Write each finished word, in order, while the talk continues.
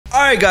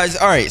right, guys.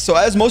 All right. So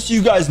as most of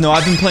you guys know,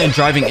 I've been playing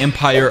Driving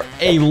Empire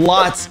a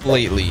lot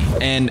lately.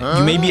 And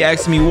you may be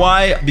asking me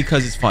why?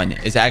 Because it's fun.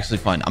 It's actually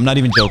fun. I'm not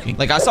even joking.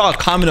 Like, I saw a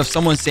comment of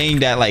someone saying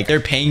that, like, they're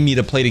paying me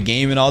to play the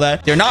game and all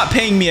that. They're not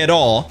paying me at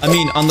all. I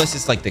mean, unless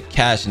it's like the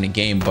cash in the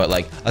game. But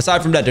like,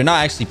 aside from that, they're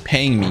not actually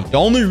paying me. The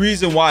only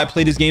reason why I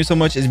play this game so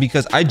much is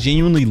because I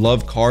genuinely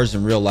love cars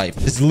in real life.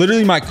 It's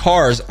literally my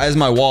cars as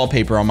my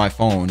wallpaper on my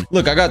phone.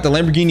 Look, I got the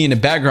Lamborghini in the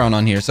background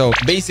on here. So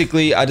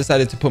basically, I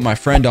decided to put my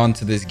friend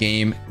onto this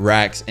game,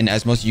 Rax. And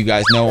as most of you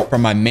guys know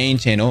from my main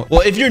channel,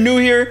 well, if you're new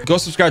here, go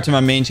subscribe to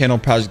my main channel,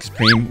 Project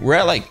Supreme. We're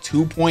at like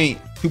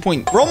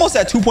we're almost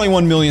at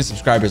 2.1 million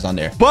subscribers on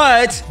there.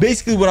 But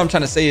basically what I'm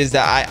trying to say is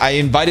that I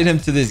invited him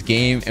to this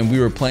game and we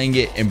were playing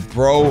it, and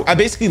bro, I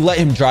basically let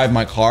him drive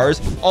my cars.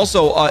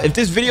 Also, if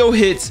this video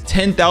hits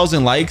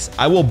 10,000 likes,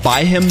 I will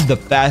buy him the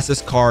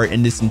fastest car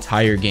in this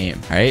entire game.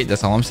 All right,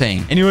 that's all I'm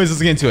saying. Anyways,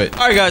 let's get into it.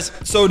 All right, guys,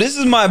 so this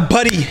is my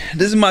buddy,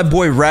 this is my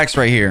boy Rax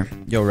right here.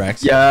 Yo,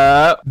 Rax.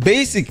 Yeah.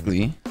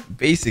 Basically,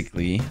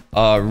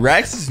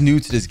 Rax is new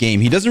to this game.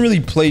 He doesn't really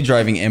play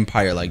Driving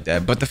Empire like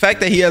that, but the fact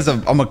that he has a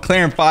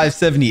McLaren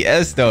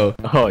 570S though.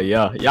 Oh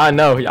yeah, y'all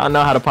know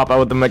how to pop out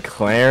with the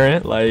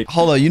McLaren. Like,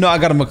 hold on, you know I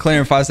got a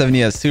McLaren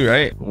 570S too,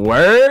 right?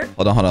 Word.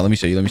 Hold on, let me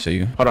show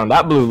you. Hold on,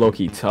 that blue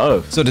low-key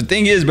tough. So the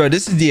thing is, bro,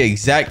 this is the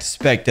exact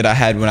spec that I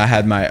had when I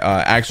had my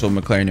actual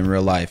McLaren in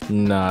real life.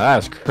 Nah,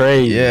 that's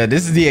crazy. Yeah,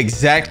 this is the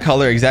exact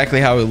color, exactly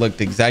how it looked,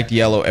 exact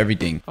yellow,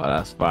 everything. Oh,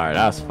 that's fire.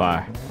 That's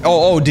fire.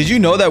 Oh, did you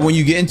know that when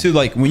you get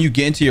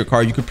into your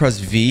car, you could press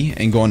V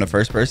and go into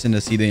first person to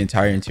see the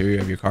entire interior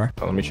of your car?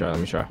 Oh, let me try.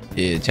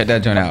 Yeah, check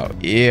that joint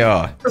out.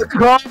 Yeah. That's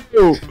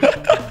cold.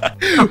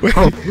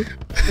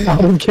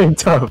 That game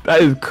tough.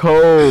 That is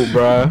cold,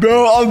 bro.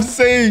 Bro, I'm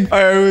saying. All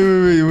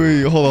right,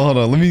 wait. Hold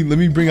on. Let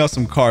me bring out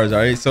some cars. All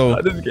right,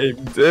 so this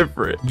game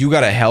different. You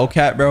got a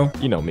Hellcat, bro?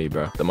 You know me,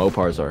 bro. The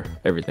Mopars are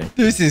everything.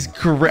 This is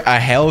correct. A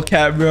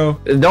Hellcat, bro?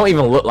 It don't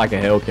even look like a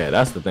Hellcat.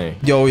 That's the thing.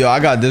 Yo, I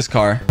got this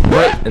car.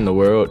 What in the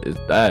world is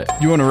that?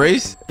 You want to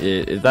race?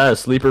 Is that a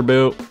sleeper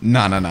build?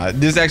 No.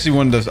 This is actually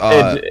one of those.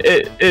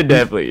 It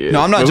definitely is.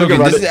 No, I'm not joking.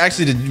 This is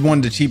actually one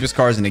of the cheapest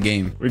cars in the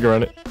game. We can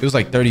run it. It was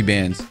like 30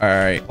 bands. All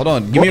right, hold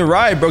on. Give me a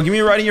ride, bro. Give me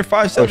a ride in your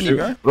 570,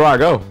 bro. Where I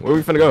go? Where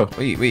we finna go?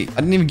 Wait. I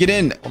didn't even get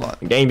in. Hold on.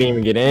 The game didn't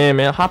even get in,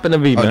 man. Hop in the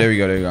V, man. Oh, there we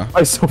go.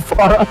 I'm so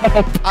far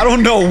up. I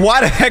don't know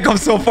why the heck I'm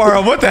so far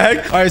up. What the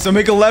heck? All right, so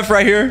make a left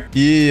right here.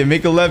 Yeah,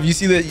 make a left. You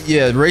see that?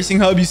 Yeah, racing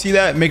hub. You see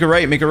that? Make a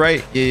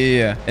right.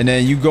 Yeah. And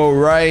then you go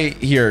right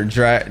here.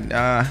 Drag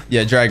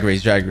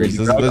race.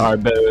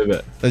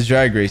 Let's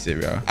drag race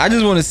it, bro. I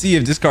just want to see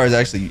if this car is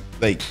actually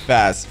like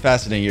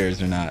faster than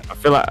yours or not.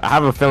 I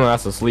have a feeling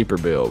that's a sleeper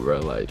build, bro.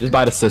 Like, just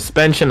by the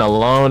suspension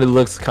alone, it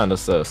looks kind of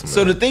sus, man.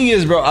 So the thing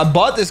is, bro, I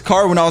bought this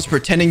car when I was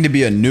pretending to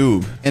be a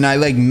noob, and I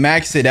like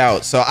maxed it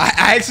out. So I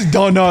actually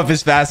don't know if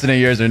it's faster than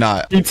yours or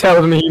not. He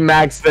tells me he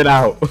maxed it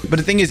out. But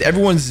the thing is,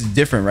 everyone's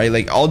different, right?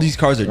 Like, all these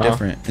cars are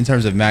different in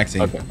terms of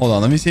maxing. Okay. Hold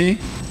on, let me see.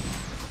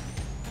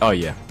 Oh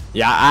yeah.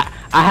 Yeah,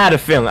 I had a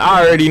feeling.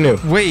 I already knew.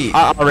 Wait,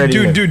 I already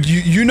knew. Dude,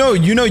 you know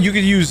you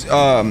could use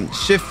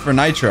shift for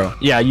nitro.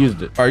 Yeah, I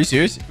used it. Are you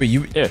serious? Wait,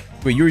 you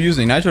were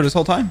using nitro this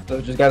whole time? So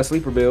just got a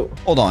sleeper build.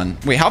 Hold on.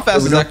 Wait, how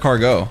fast does that car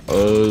go? Oh,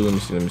 let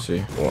me see.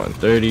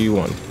 130,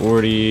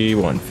 140,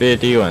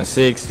 150,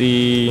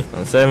 160,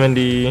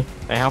 170.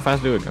 Hey, how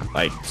fast do it go?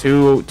 Like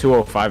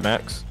 205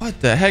 max. What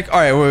the heck? All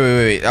right,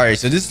 wait. All right,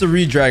 so this is the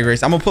re-drag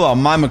race. I'm gonna pull out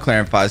my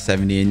McLaren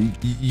 570, and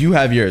you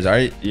have yours. All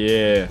right?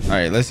 Yeah. All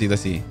right, let's see.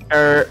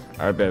 All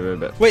right,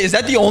 bet. Wait, is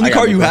that the only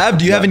car you have?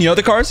 Do you have any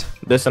other cars?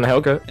 This and a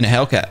Hellcat. And a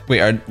Hellcat.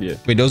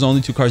 Wait, those are the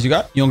only two cars you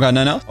got? You don't got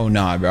none else? Oh,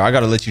 nah, bro. I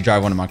gotta let you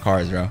drive one of my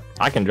cars, bro.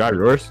 I can drive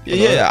yours?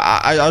 Yeah,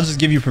 I'll just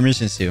give you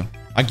permissions to.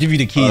 I'll give you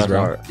the keys, bro.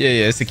 Hard. Yeah,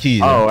 it's the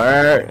keys. Oh, all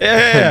right.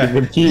 Yeah.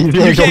 The keys. You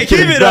can't keep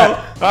it, though.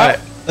 All right,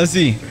 let's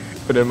see.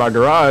 Put it in my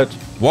garage.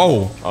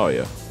 Whoa. Oh,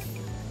 yeah.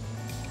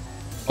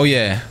 Oh,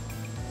 yeah.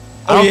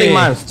 I don't think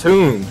mine's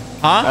tuned.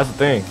 Huh? That's the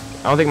thing.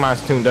 I don't think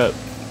mine's tuned up.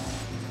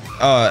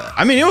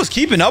 I mean, it was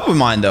keeping up with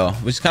mine though,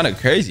 which is kind of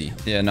crazy.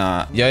 Yeah,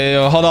 nah.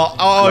 Yo, hold on.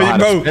 Oh,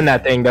 bro. Spin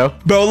that thing though.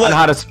 Bro, look. I know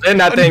how to spin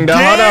that thing though.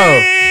 Hold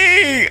on.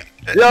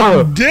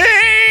 Yo,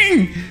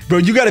 dang. Bro,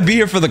 you gotta be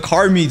here for the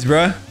car meets,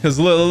 bro. Cause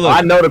look.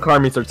 I know the car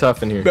meets are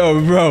tough in here.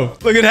 Bro,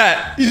 look at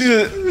that. You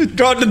just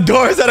dropped the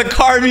doors at a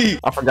car meet.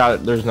 I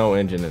forgot there's no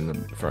engine in the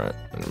front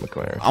in the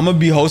McLaren. I'm gonna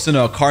be hosting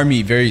a car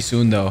meet very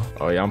soon though.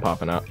 Oh yeah, I'm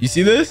popping out. You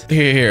see this?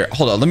 Here.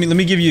 Hold on. Let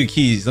me give you the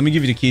keys. Let me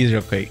give you the keys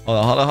real quick. Hold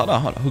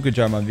on. Who could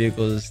drive my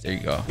vehicles? There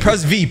you go.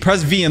 Press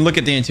V and look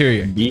at the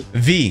interior.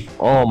 V.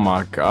 Oh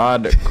my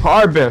God.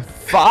 Carbon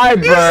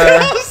fiber. You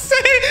see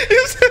what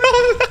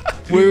I'm saying?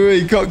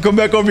 Wait, come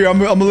back over here. I'm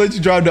gonna let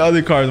you drive the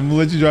other cars.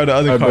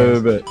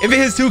 If it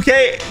hits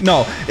 2K,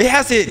 no, it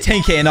has to hit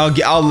 10K, and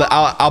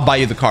I'll buy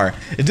you the car.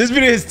 If this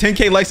video hits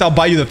 10K likes, I'll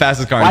buy you the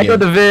fastest car. I got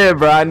the vid,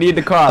 bro. I need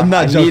the car. I'm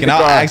not joking.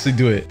 I'll actually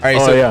do it. All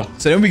right,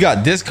 so then we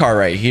got this car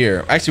right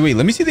here. Actually, wait,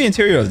 let me see the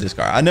interior of this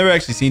car. I've never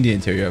actually seen the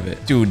interior of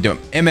it, dude. The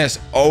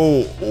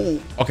MSO.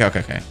 Ooh.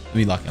 Okay. Let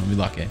me lock in. Let me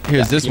lock in.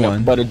 Here's this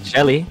one. Butter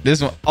jelly. This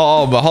one.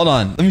 Oh, but hold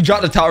on. Let me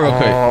drop the top real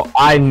quick. Oh,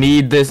 I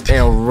need this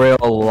in real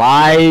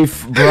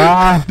life,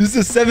 bruh. This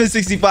is a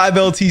 765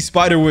 LT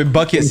Spider with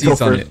bucket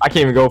seats on it. I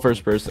can't even go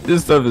first person.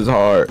 This stuff is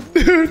hard.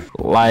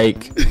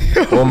 Like,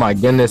 oh my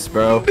goodness,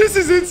 bro. This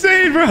is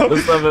insane, bro.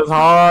 This stuff is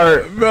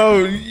hard.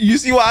 Bro, you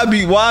see why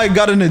I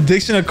got an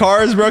addiction to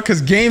cars, bro?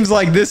 Because games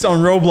like this on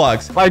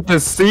Roblox. Like the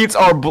seats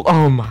are,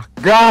 oh my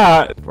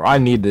God. Bro, I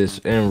need this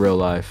in real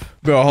life.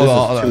 Bro, hold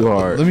on. Too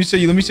hard. Let me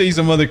show you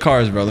some other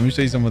cars, bro. Let me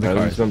show you some other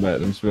cars.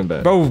 Let me spin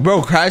back.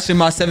 Bro, crashing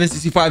my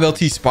 765 LT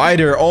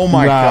Spider. Oh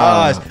my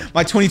gosh.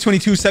 My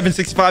 2022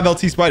 765 LT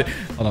Spider.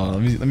 Hold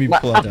on, let me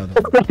pull that down.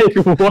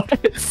 Like, what?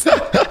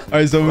 All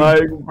right, so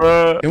like,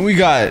 bro. And we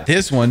got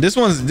this one. This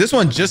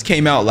one just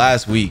came out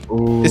last week.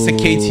 Ooh. It's a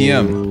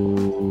KTM.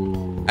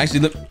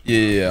 Actually, look.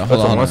 Yeah.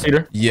 Hold on. It's a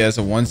one-seater? Yeah, it's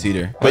a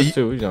one-seater. But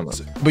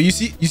you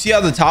see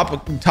how the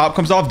top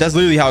comes off? That's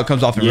literally how it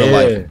comes off in real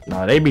life.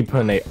 Nah, they be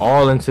putting it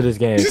all into this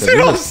game. You see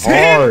what I'm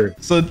saying?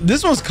 So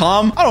this one's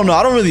calm. I don't know.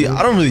 I don't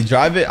really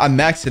drive it. I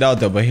maxed it out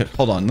though. But here,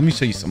 hold on. Let me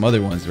show you some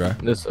other ones, bro.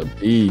 This a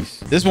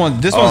beast. This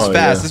one's fast.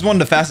 Yeah. This is one of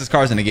the fastest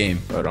cars in the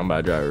game. Hold on, I'm about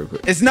to drive real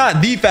quick. It's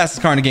not the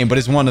fastest car in the game, but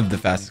it's one of the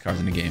fastest cars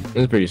in the game.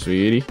 It's pretty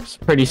speedy. It's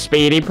pretty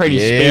speedy.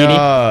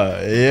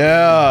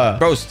 Yeah.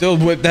 Bro, still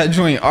whip that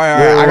joint. All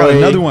right. I got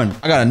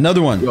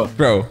another one. Yo.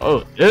 Bro.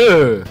 Oh,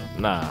 yeah.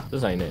 Nah,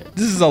 this ain't it.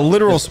 This is a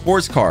literal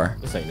sports car.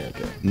 This ain't it,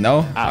 okay. No?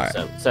 All right.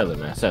 Sell it,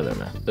 man.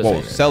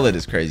 Whoa, sell it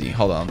is crazy.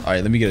 Hold on. All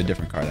right, let me get a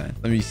different car then.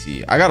 Let me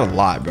see. I got a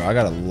lot, bro. I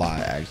got a lot,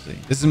 actually.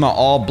 This is my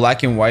all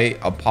black and white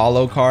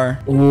Apollo car.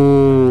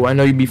 Ooh, I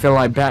know you be feeling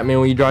like Batman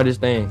when you drive this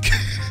thing.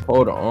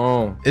 Hold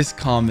on. It's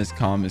calm.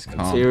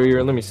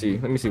 Interior. Let me see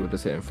what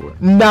this hitting for.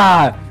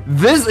 Nah,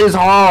 this is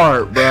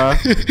hard, bro.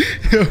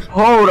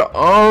 Hold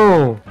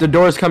on. The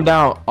doors come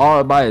down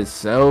all by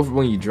itself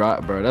when you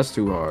drive, bro. That's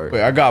too hard.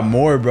 Wait, I got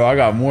more, bro. I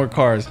got more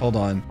cars. Hold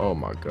on. Oh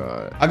my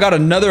God. I got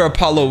another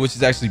Apollo, which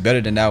is actually better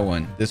than that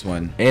one. This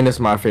one. And it's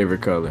my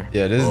favorite color.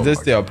 Yeah,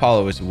 this the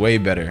Apollo, which is way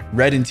better.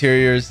 Red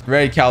interiors,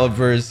 red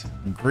calipers,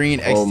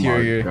 green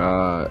exterior. Oh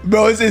my God.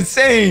 Bro, it's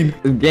insane.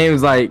 This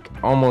game's like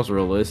almost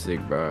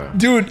realistic, bro.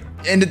 Dude,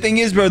 and the thing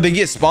is, bro, they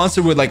get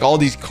sponsored with like all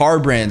these car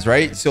brands,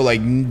 right? So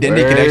like then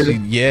they can actually,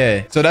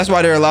 yeah. So that's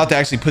why they're allowed to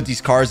actually put these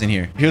cars in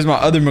here. Here's my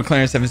other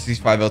McLaren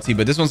 765 LT,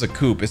 but this one's a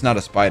coupe. It's not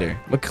a Spider.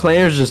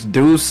 McLarens just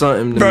do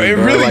something to bro, me, it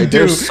bro. really like,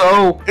 do.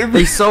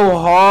 They so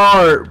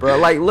hard, bro.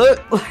 Like, look,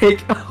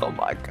 like, oh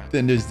my God.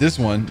 Then there's this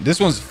one. This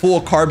one's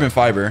full carbon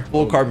fiber.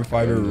 Carbon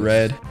fiber,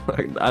 red.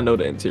 I know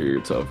the interior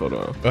tough. Hold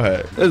on. Go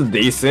ahead. It's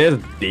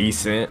decent. It's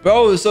decent.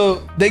 Bro,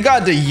 so they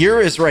got the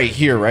Urus right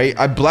here, right?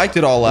 I blacked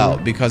it all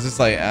out because it's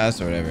like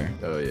ass or whatever.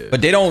 Oh yeah.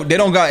 But they don't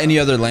got any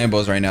other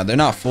Lambos right now. They're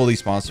not fully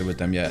sponsored with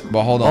them yet.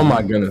 But hold on. Oh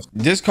my goodness.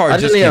 This car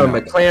just came came out.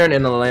 out. McLaren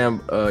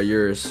and a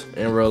Urus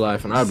in real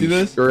life, and I'd See be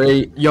this?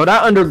 straight. Yo,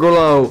 that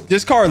underglow.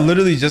 This car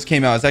literally just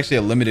came out. It's actually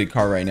a limited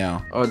car right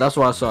now. Oh, that's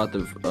what I saw at the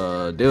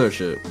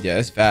dealership. Yeah,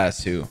 it's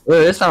fast too.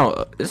 Look, it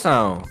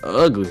sound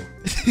ugly.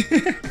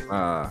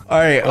 All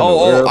right.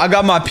 Oh, I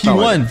got my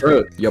P1.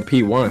 Like your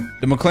P1.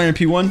 The McLaren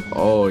P1.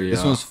 Oh yeah.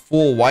 This one's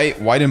full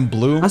white and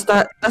blue. That's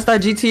that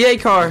GTA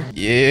car.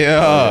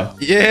 Yeah.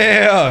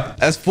 Yeah.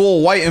 That's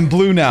full white and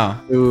blue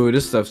now. Dude,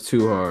 this stuff's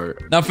too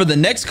hard. Now for the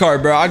next car,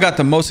 bro, I got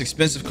the most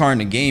expensive car in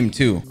the game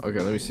too. Okay,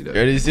 let me see that.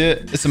 There it is.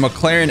 It's a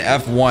McLaren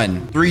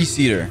F1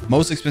 3-seater.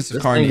 Most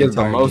expensive car in the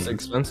entire game. Most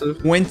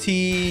expensive?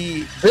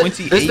 28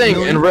 This thing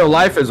million? in real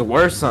life is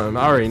worth something.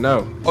 I already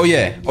know. Oh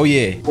yeah.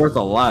 Worth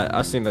a lot.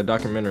 I seen the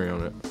documentary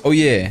on it. Oh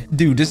yeah.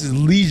 Dude, this is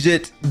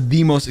legit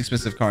the most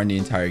expensive car in the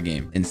entire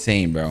game.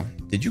 Insane, bro.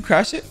 Did you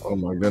crash it? Oh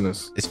my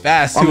goodness. It's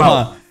fast too,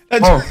 huh?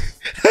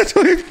 That's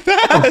way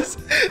fast.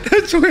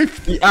 That's way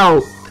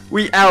fast.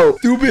 We out.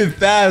 Stupid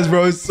fast,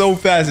 bro. It's so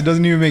fast. It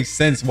doesn't even make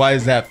sense. Why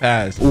is that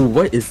fast? Ooh,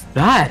 what is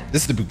that?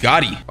 This is the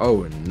Bugatti.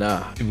 Oh,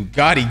 nah. The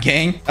Bugatti,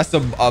 gang. That's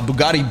the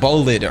Bugatti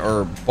Bolide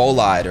or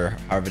Bolide or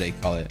however they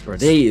call it. Bro,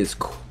 they is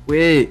quick.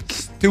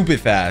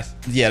 Stupid fast.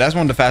 Yeah, that's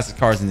one of the fastest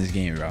cars in this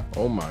game, bro.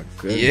 Oh my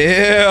goodness.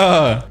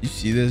 Yeah. You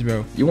see this,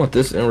 bro? You want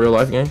this in real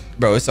life game?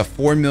 Bro, it's a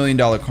 $4 million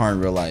car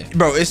in real life.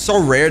 Bro, it's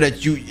so rare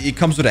that it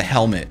comes with a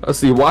helmet. Let's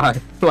see why.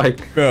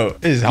 Like, bro,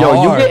 it's hard.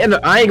 Yo,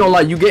 I ain't gonna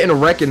lie, you get in a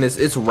wreck in this,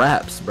 it's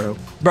wraps, bro.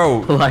 Bro.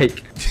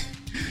 Like,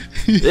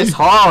 it's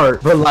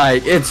hard, but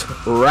like, it's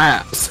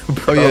wraps, bro.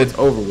 Oh, yeah. It's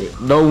over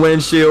with. No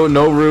windshield,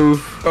 no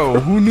roof.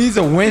 Bro, who needs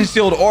a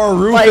windshield or a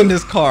roof in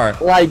this car?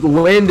 Like,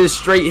 wind is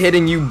straight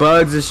hitting you,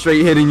 bugs is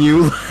straight hitting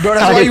you. Bro,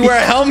 that's why you wear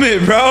a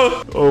helmet,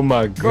 bro. Oh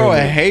my god. Bro, a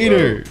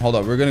hater. Hold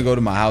up, we're gonna go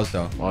to my house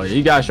though. Oh,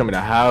 you gotta show me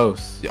the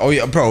house. Oh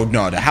yeah, bro,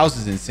 no, the house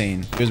is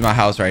insane. Here's my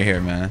house right here,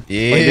 man.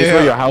 Yeah. Wait, this is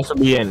where your house will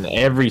be in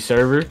every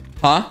server?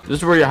 Huh? This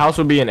is where your house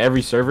will be in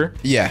every server?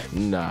 Yeah.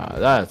 Nah,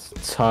 that's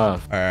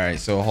tough. All right,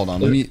 so hold on.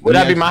 Would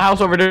that be my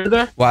house over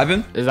there? What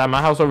happened? Is that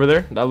my house over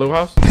there? That little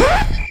house?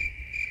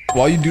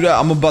 While you do that,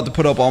 I'm about to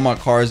put up all my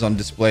cars on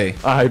display.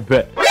 I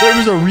bet.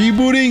 Servers are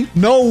rebooting?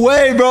 No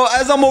way, bro.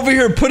 As I'm over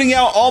here putting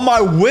out all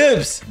my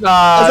whips.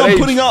 Nah, as I'm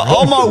putting out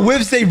all my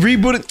whips, they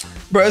rebooted.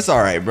 Bro, it's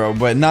all right, bro.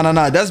 But no.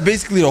 That's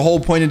basically the whole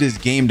point of this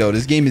game, though.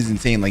 This game is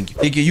insane.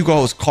 Like, you can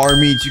host car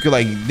meets. You could,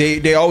 like,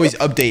 they always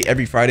update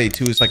every Friday,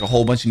 too. It's like a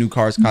whole bunch of new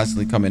cars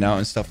constantly coming out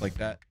and stuff like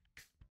that.